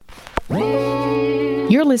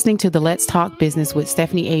You're listening to the Let's Talk Business with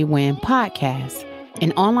Stephanie A. Wynn podcast,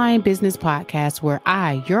 an online business podcast where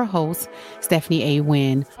I, your host, Stephanie A.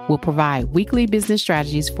 Wynn, will provide weekly business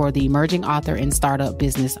strategies for the emerging author and startup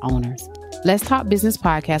business owners. Let's Talk Business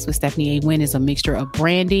podcast with Stephanie A. Wynn is a mixture of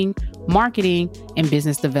branding, marketing, and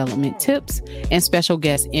business development tips and special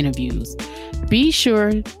guest interviews. Be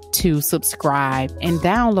sure to subscribe and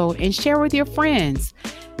download and share with your friends.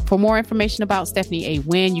 For more information about Stephanie A.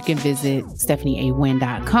 Wynn, you can visit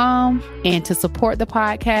stephanieawynn.com. And to support the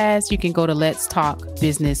podcast, you can go to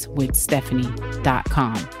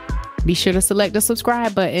letstalkbusinesswithstephanie.com. Be sure to select the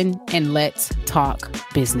subscribe button and let's talk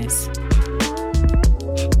business.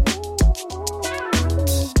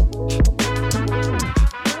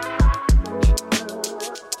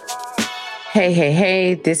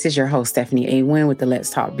 Hey, this is your host, Stephanie A. Wynn with the Let's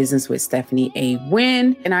Talk Business with Stephanie A.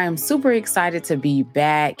 Wynn. And I am super excited to be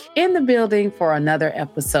back in the building for another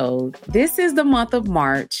episode. This is the month of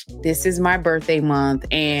March. This is my birthday month.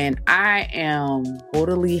 And I am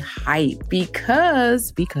totally hyped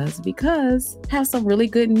because I have some really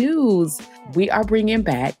good news. We are bringing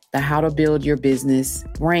back the How to Build Your Business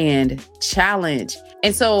Brand Challenge.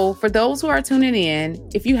 And so for those who are tuning in,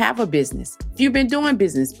 if you have a business, if you've been doing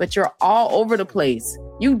business, but you're all over the place,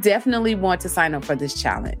 you definitely want to sign up for this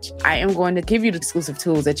challenge. I am going to give you the exclusive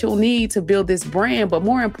tools that you'll need to build this brand, but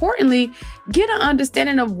more importantly, get an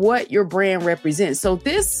understanding of what your brand represents. So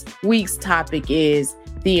this week's topic is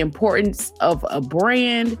the importance of a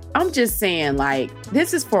brand. I'm just saying,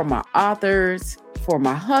 this is for my authors, for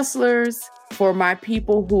my hustlers, for my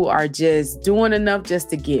people who are just doing enough just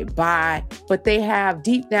to get by, but they have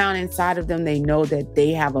deep down inside of them, they know that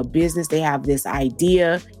they have a business, they have this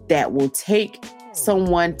idea that will take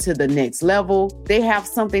someone to the next level. They have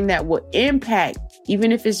something that will impact,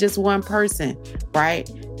 even if it's just one person,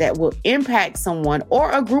 right? That will impact someone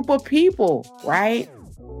or a group of people, right?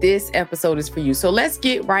 This episode is for you. So let's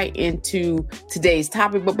get right into today's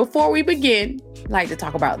topic. But before we begin, I'd like to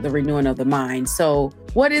talk about the renewing of the mind. So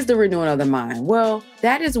what is the renewing of the mind? Well,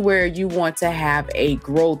 that is where you want to have a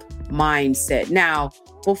growth mindset. Now,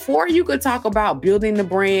 before you could talk about building the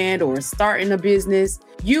brand or starting a business,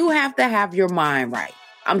 you have to have your mind right.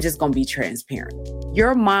 I'm just going to be transparent.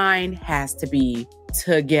 Your mind has to be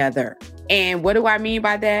together. And what do I mean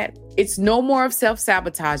by that? It's no more of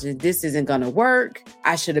self-sabotaging. This isn't going to work.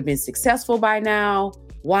 I should have been successful by now.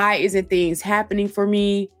 Why isn't things happening for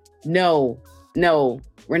me? No,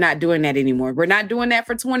 we're not doing that anymore. We're not doing that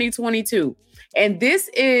for 2022. And this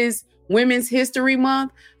is Women's History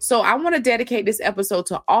Month. So I want to dedicate this episode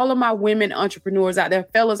to all of my women entrepreneurs out there.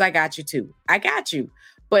 Fellas, I got you too. I got you.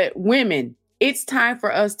 But women, it's time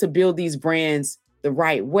for us to build these brands the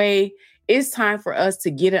right way. It's time for us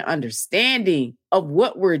to get an understanding of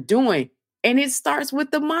what we're doing. And it starts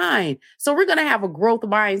with the mind. So we're going to have a growth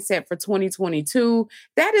mindset for 2022.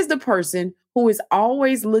 That is the person who is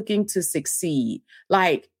always looking to succeed.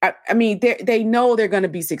 They know they're going to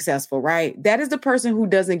be successful, right? That is the person who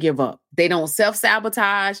doesn't give up. They don't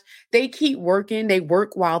self-sabotage. They keep working. They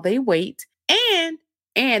work while they wait. And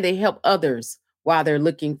they help others while they're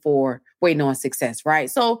waiting on success, right?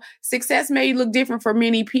 So success may look different for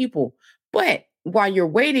many people, but while you're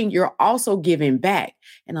waiting, you're also giving back.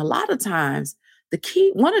 And a lot of times,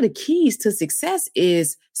 one of the keys to success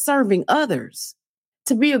is serving others.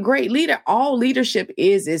 To be a great leader, all leadership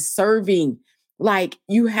is serving.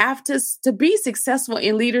 You have to be successful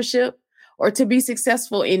in leadership or to be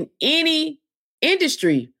successful in any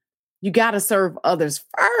industry, you got to serve others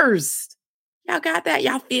first. Y'all got that?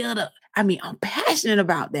 Y'all feel I'm passionate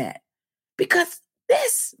about that because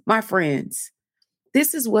this, my friends,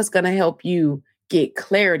 this is what's going to help you get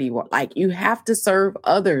clarity. You have to serve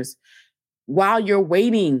others while you're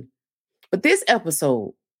waiting. But this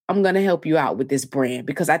episode, I'm going to help you out with this brand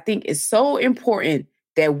because I think it's so important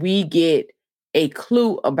that we get a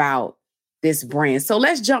clue about this brand. So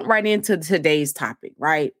let's jump right into today's topic,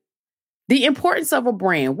 right? The importance of a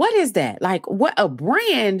brand. What is that? What a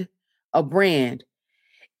brand,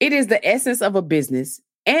 it is the essence of a business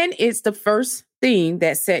and it's the first thing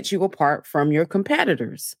that sets you apart from your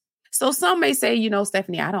competitors. So some may say,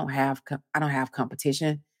 Stephanie, I don't have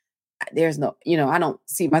competition. There's no, I don't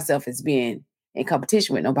see myself as being in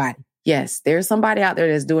competition with nobody. Yes, there's somebody out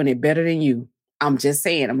there that's doing it better than you. I'm just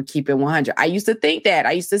saying, I'm gonna keep it 100. I used to think that.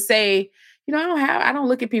 I used to say, I don't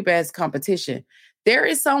look at people as competition. There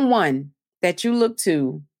is someone that you look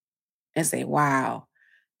to and say, wow,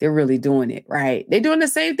 they're really doing it, right? They're doing the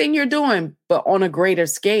same thing you're doing, but on a greater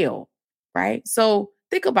scale, right? So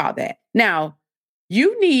think about that. Now,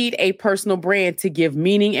 You need a personal brand to give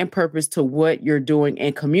meaning and purpose to what you're doing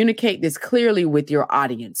and communicate this clearly with your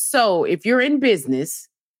audience. So if you're in business,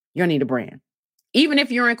 you'll need a brand. Even if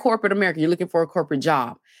you're in corporate America, you're looking for a corporate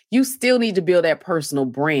job, you still need to build that personal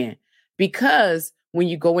brand, because when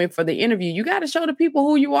you go in for the interview, you got to show the people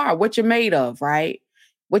who you are, what you're made of, right?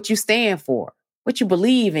 What you stand for, what you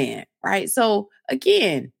believe in, right? So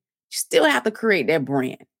again, you still have to create that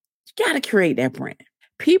brand. You got to create that brand.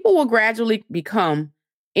 People will gradually become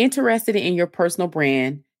interested in your personal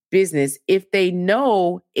brand business if they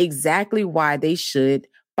know exactly why they should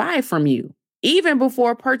buy from you, even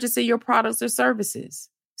before purchasing your products or services.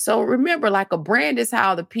 So remember, like, a brand is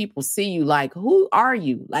how the people see you. Like, who are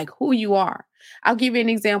you? Like, who you are. I'll give you an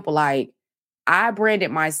example. Like, I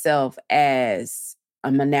branded myself as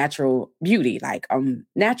I'm a natural beauty. Like, I'm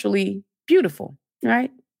naturally beautiful,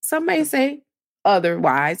 right? Some may say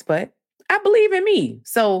otherwise, but I believe in me.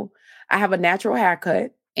 So I have a natural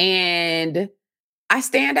haircut and I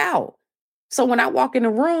stand out. So when I walk in the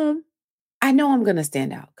room, I know I'm going to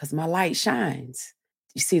stand out because my light shines.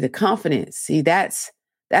 You see the confidence. See, that's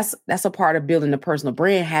a part of building a personal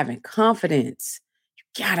brand, having confidence.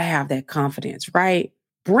 You got to have that confidence, right?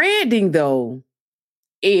 Branding, though,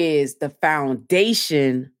 is the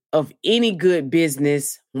foundation of any good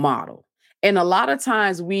business model. And a lot of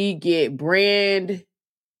times we get brand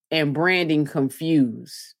and branding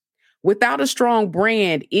confused. Without a strong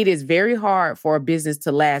brand, it is very hard for a business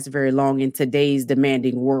to last very long in today's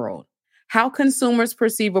demanding world. How consumers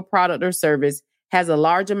perceive a product or service has a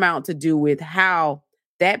large amount to do with how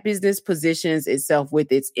that business positions itself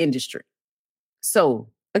with its industry. So,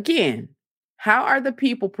 again, how are the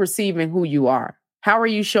people perceiving who you are? How are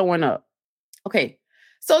you showing up? Okay,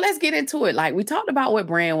 so let's get into it. Like, we talked about what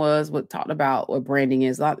brand was, we talked about what branding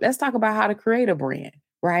is. Let's talk about how to create a brand,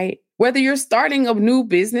 right? Whether you're starting a new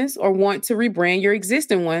business or want to rebrand your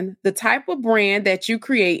existing one, the type of brand that you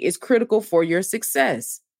create is critical for your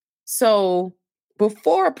success. So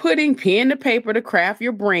before putting pen to paper to craft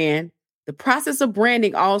your brand, the process of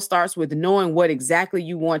branding all starts with knowing what exactly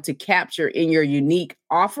you want to capture in your unique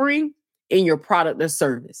offering in your product or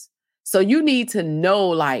service. So you need to know,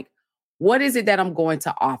 like, what is it that I'm going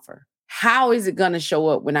to offer? How is it going to show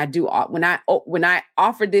up when I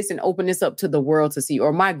offer this and open this up to the world to see,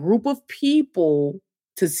 or my group of people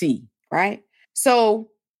to see, right? So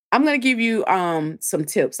I'm going to give you some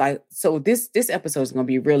tips. So this episode is going to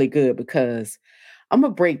be really good because I'm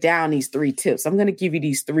going to break down these 3 tips. I'm going to give you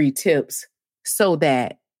these 3 tips so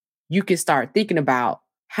that you can start thinking about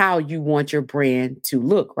how you want your brand to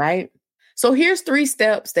look, right? So here's 3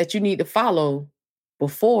 steps that you need to follow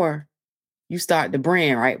before you start the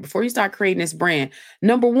brand, right? Before you start creating this brand.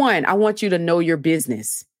 Number 1, I want you to know your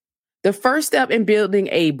business. The first step in building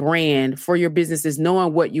a brand for your business is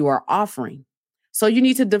knowing what you are offering. So you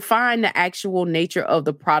need to define the actual nature of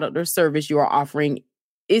the product or service you are offering.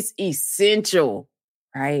 It's essential,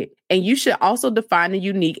 right? And you should also define the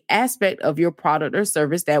unique aspect of your product or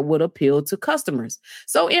service that would appeal to customers.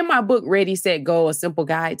 So in my book, Ready, Set, Go, A Simple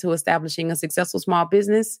Guide to Establishing a Successful Small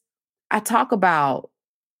Business, I talk about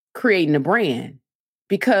creating a brand,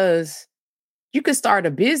 because you could start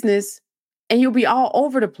a business and you'll be all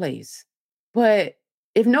over the place. But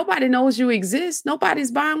if nobody knows you exist,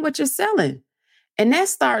 nobody's buying what you're selling. And that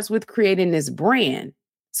starts with creating this brand.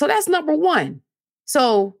 So that's number 1.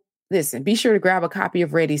 So listen, be sure to grab a copy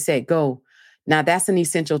of Ready, Set, Go. Now that's an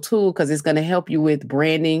essential tool because it's going to help you with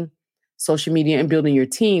branding, social media, and building your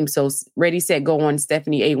team. So Ready, Set, Go on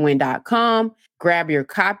StephanieAWin.com. Grab your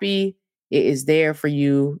copy. It is there for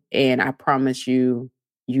you. And I promise you,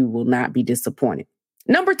 you will not be disappointed.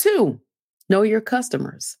 Number 2, know your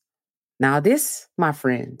customers. Now this, my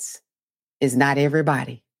friends, is not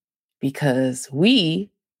everybody, because we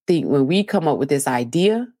think when we come up with this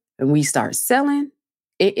idea and we start selling,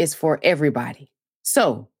 it is for everybody.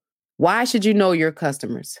 So why should you know your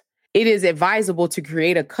customers? It is advisable to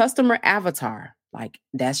create a customer avatar. Like,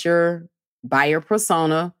 that's your buyer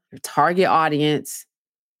persona, your target audience.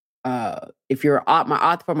 If you're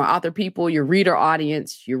for my author people, your reader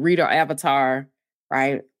audience, your reader avatar,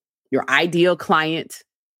 right? Your ideal client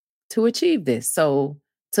to achieve this. So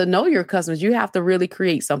to know your customers, you have to really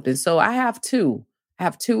create something. So I have two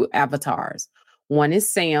avatars. One is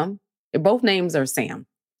Sam. Both names are Sam.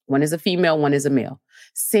 One is a female, one is a male.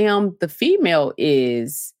 Sam, the female,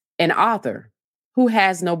 is an author who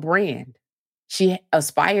has no brand. She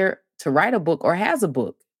aspired to write a book or has a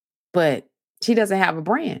book, but she doesn't have a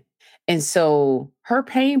brand. And so her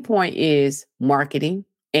pain point is marketing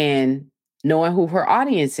and knowing who her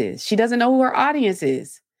audience is. She doesn't know who her audience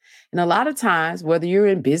is. And a lot of times, whether you're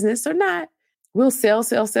in business or not, we'll sell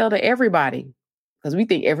to everybody. because we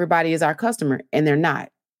think everybody is our customer and they're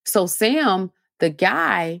not. So Sam, the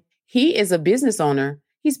guy, he is a business owner.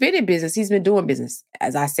 He's been in business. He's been doing business,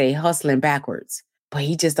 as I say, hustling backwards. But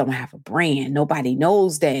he just don't have a brand. Nobody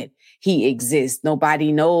knows that he exists.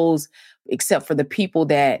 Nobody knows except for the people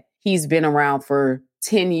that he's been around for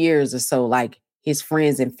 10 years or so, like his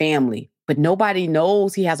friends and family. But nobody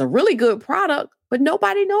knows he has a really good product, but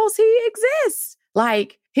nobody knows he exists.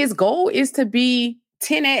 Like his goal is to be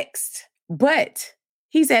 10x, but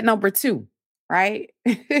he's at number 2, right?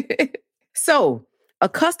 So a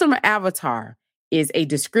customer avatar is a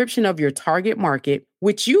description of your target market,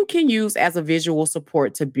 which you can use as a visual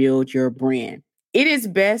support to build your brand. It is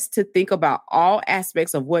best to think about all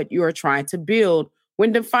aspects of what you are trying to build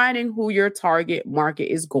when defining who your target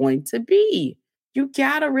market is going to be. You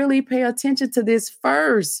gotta really pay attention to this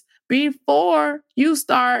first before you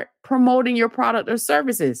start promoting your product or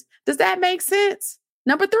services. Does that make sense?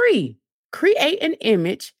 Number 3, create an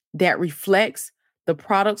image that reflects the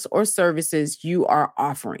products or services you are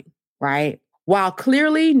offering, right? While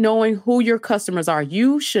clearly knowing who your customers are,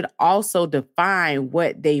 you should also define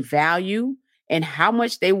what they value and how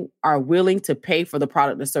much they are willing to pay for the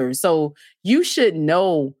product or service. So you should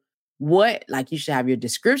know you should have your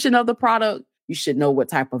description of the product. You should know what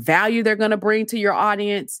type of value they're going to bring to your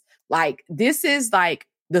audience. Like this is like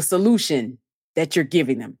the solution that you're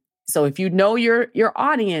giving them. So if you know your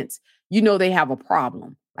audience, you know they have a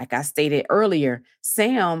problem. Like I stated earlier,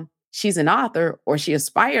 Sam, she's an author or she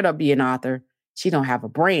aspired to be an author. She don't have a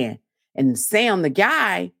brand. And Sam, the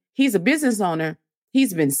guy, he's a business owner.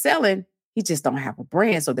 He's been selling. He just don't have a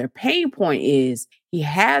brand. So their pain point is he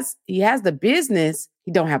has the business.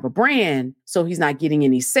 He don't have a brand. So he's not getting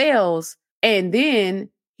any sales. And then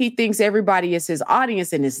he thinks everybody is his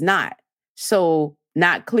audience and it's not. So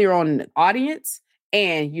not clear on the audience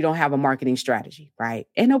and you don't have a marketing strategy, right?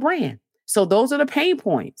 And no brand. So those are the pain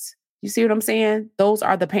points. You see what I'm saying? Those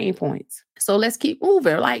are the pain points. So let's keep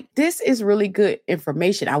moving. Like this is really good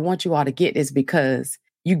information. I want you all to get this because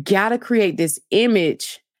you got to create this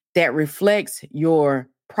image that reflects your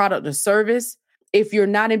product or service. If you're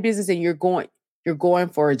not in business and you're going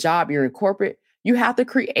for a job, you're in corporate, you have to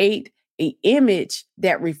create an image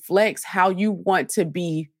that reflects how you want to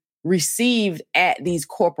be received at these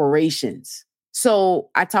corporations. So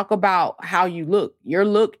I talk about how you look. Your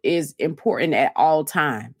look is important at all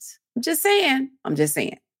times. I'm just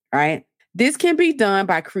saying, right? This can be done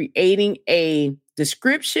by creating a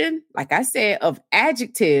description, like I said, of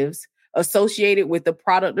adjectives associated with the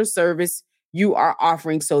product or service you are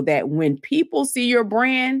offering so that when people see your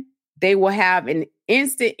brand, they will have an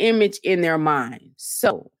instant image in their mind.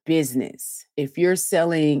 So business, if you're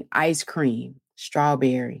selling ice cream,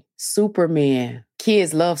 strawberry, Superman,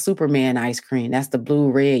 kids love Superman ice cream. That's the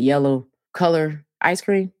blue, red, yellow color ice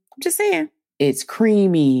cream. I'm just saying, it's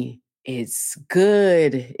creamy. It's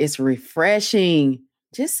good. It's refreshing.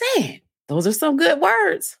 Just saying. Those are some good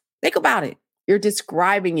words. Think about it. You're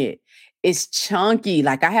describing it. It's chunky.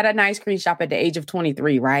 Like I had an ice cream shop at the age of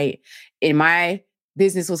 23, right? And my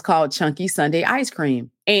business was called Chunky Sunday Ice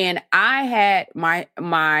Cream. And I had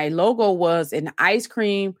my logo was an ice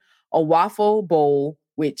cream, a waffle bowl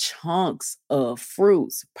with chunks of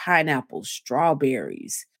fruits, pineapples,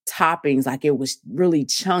 strawberries, toppings. Like it was really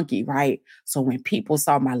chunky, right? So when people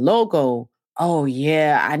saw my logo, oh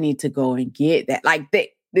yeah, I need to go and get that. Like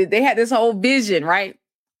they had this whole vision, right?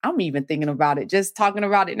 I'm even thinking about it, just talking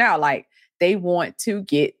about it now. Like they want to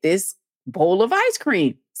get this bowl of ice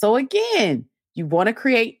cream. So again, you want to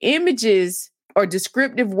create images or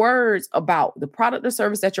descriptive words about the product or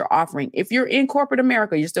service that you're offering. If you're in corporate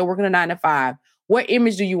America, you're still working a 9 to 5, what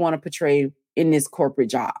image do you want to portray in this corporate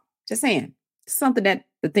job? Just saying, it's something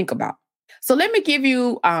to think about. So let me give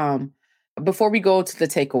you, before we go to the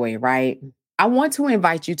takeaway, right? I want to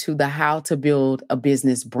invite you to the How to Build a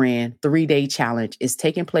Business Brand 3-day challenge. It's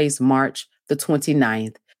taking place March the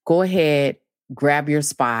 29th. Go ahead, grab your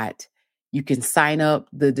spot. You can sign up.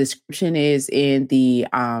 The description is in the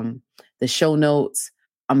show notes.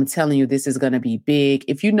 I'm telling you, this is going to be big.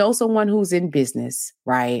 If you know someone who's in business,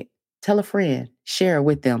 right? Tell a friend, share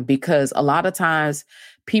with them, because a lot of times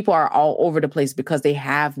people are all over the place because they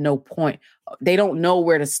have no point. They don't know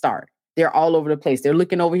where to start. They're all over the place. They're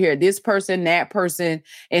looking over here at this person, that person.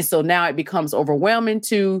 And so now it becomes overwhelming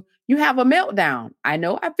to you have a meltdown. I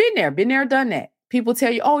know I've been there, done that. People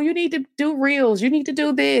tell you, oh, you need to do reels. You need to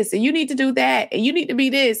do this and you need to do that and you need to be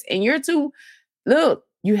this. And you're too, look,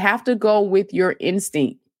 you have to go with your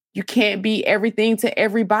instinct. You can't be everything to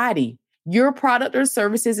everybody. Your product or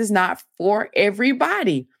services is not for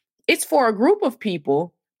everybody. It's for a group of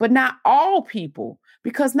people, but not all people,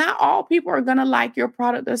 because not all people are going to like your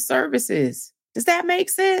product or services. Does that make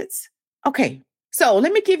sense? Okay. So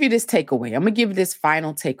let me give you this takeaway. I'm going to give you this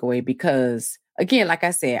final takeaway because, again, like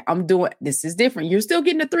I said, this is different. You're still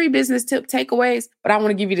getting the 3 business tip takeaways, but I want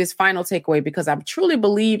to give you this final takeaway because I truly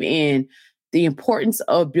believe in the importance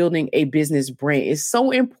of building a business brand. It's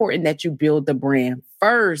so important that you build the brand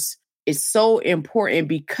first. It's so important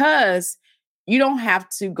because you don't have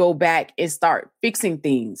to go back and start fixing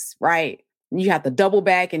things, right? You have to double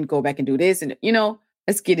back and go back and do this. And,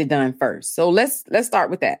 let's get it done first. So let's start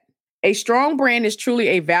with that. A strong brand is truly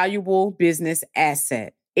a valuable business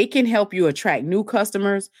asset. It can help you attract new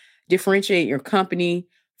customers, differentiate your company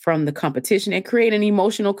from the competition, and create an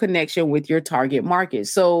emotional connection with your target market.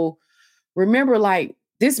 So remember,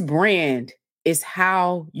 this brand is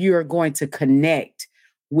how you're going to connect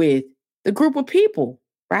with the group of people,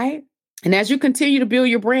 right? And as you continue to build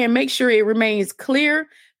your brand, make sure it remains clear,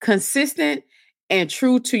 consistent, and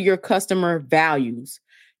true to your customer values.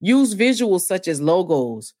 Use visuals such as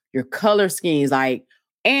logos, your color schemes,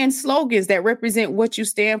 and slogans that represent what you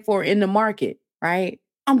stand for in the market, right?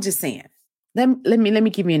 I'm just saying. Let me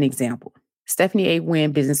give you an example. Stephanie A.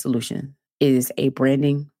 Wynn Business Solution is a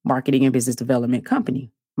branding, marketing, and business development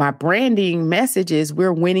company. My branding message is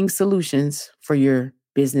we're winning solutions for your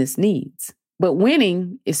business needs. But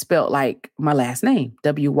winning is spelled like my last name,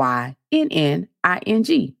 Wynnning.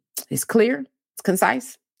 It's clear, it's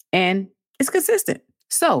concise, and it's consistent.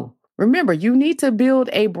 So remember, you need to build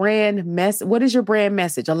a brand message. What is your brand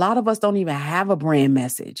message? A lot of us don't even have a brand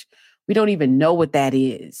message. We don't even know what that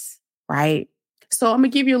is, right? So I'm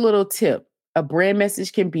going to give you a little tip. A brand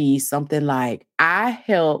message can be something like, I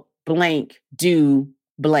help blank do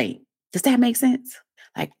blank. Does that make sense?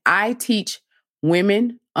 I teach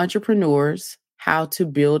women entrepreneurs how to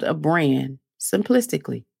build a brand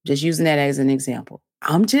simplistically. Just using that as an example.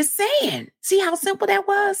 I'm just saying. See how simple that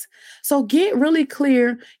was? So get really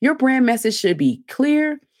clear. Your brand message should be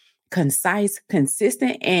clear, concise,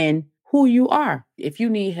 consistent, and who you are. If you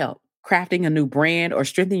need help crafting a new brand or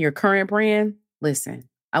strengthening your current brand, listen,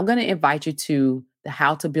 I'm going to invite you to the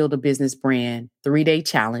How to Build a Business Brand 3-Day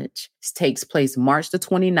Challenge. This takes place March the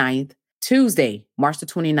 29th, Tuesday, March the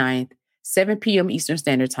 29th, 7 p.m. Eastern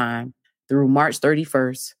Standard Time through March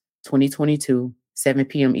 31st, 2022, 7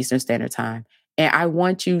 p.m. Eastern Standard Time. And I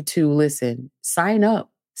want you to listen, sign up.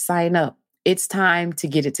 It's time to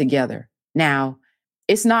get it together. Now,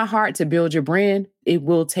 it's not hard to build your brand. It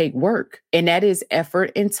will take work. And that is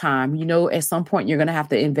effort and time. At some point, you're going to have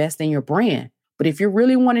to invest in your brand. But if you're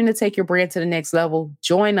really wanting to take your brand to the next level,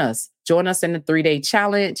 join us. Join us in the 3-day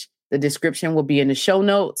challenge. The description will be in the show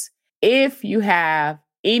notes. If you have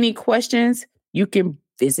any questions, you can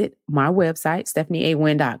visit my website,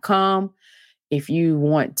 stephanieawynn.com. If you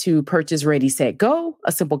want to purchase Ready, Set, Go,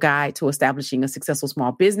 a simple guide to establishing a successful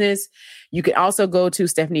small business, you can also go to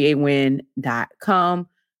stephanieawynn.com,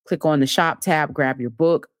 click on the shop tab, grab your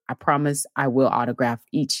book. I promise I will autograph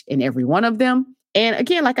each and every one of them. And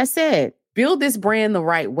again, like I said, build this brand the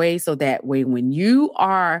right way so that way when you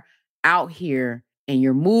are out here and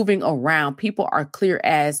you're moving around, people are clear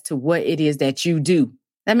as to what it is that you do.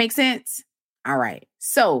 That makes sense? All right.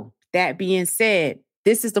 So that being said,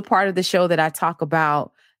 this is the part of the show that I talk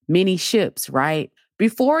about many ships, right?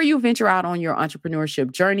 Before you venture out on your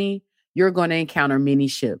entrepreneurship journey, you're going to encounter many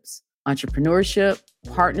ships. Entrepreneurship,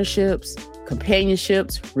 partnerships,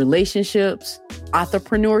 companionships, relationships,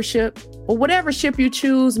 entrepreneurship. But whatever ship you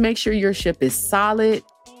choose, make sure your ship is solid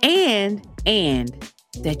and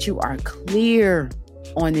that you are clear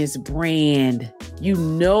on this brand. You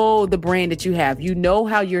know the brand that you have. You know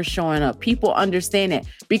how you're showing up. People understand it.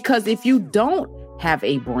 Because if you don't have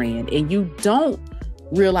a brand and you don't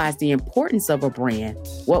realize the importance of a brand,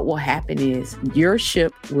 what will happen is your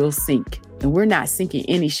ship will sink. And we're not sinking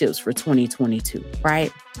any ships for 2022,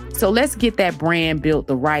 right? So let's get that brand built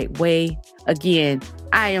the right way. Again,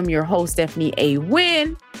 I am your host, Stephanie A.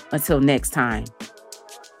 Wynn. Until next time.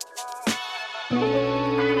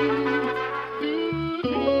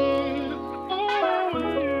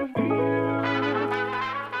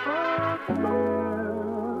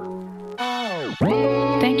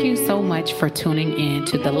 Thank you so much for tuning in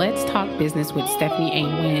to the Let's Talk Business with Stephanie A.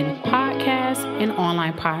 Wynn podcast, an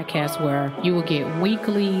online podcast where you will get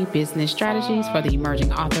weekly business strategies for the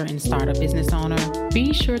emerging author and startup business owner.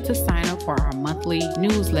 Be sure to sign up for our monthly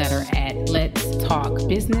newsletter at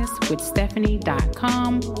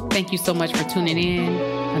letstalkbusinesswithstephanie.com. Thank you so much for tuning in.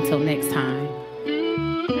 Until next time.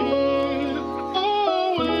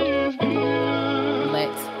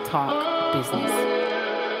 Let's talk business.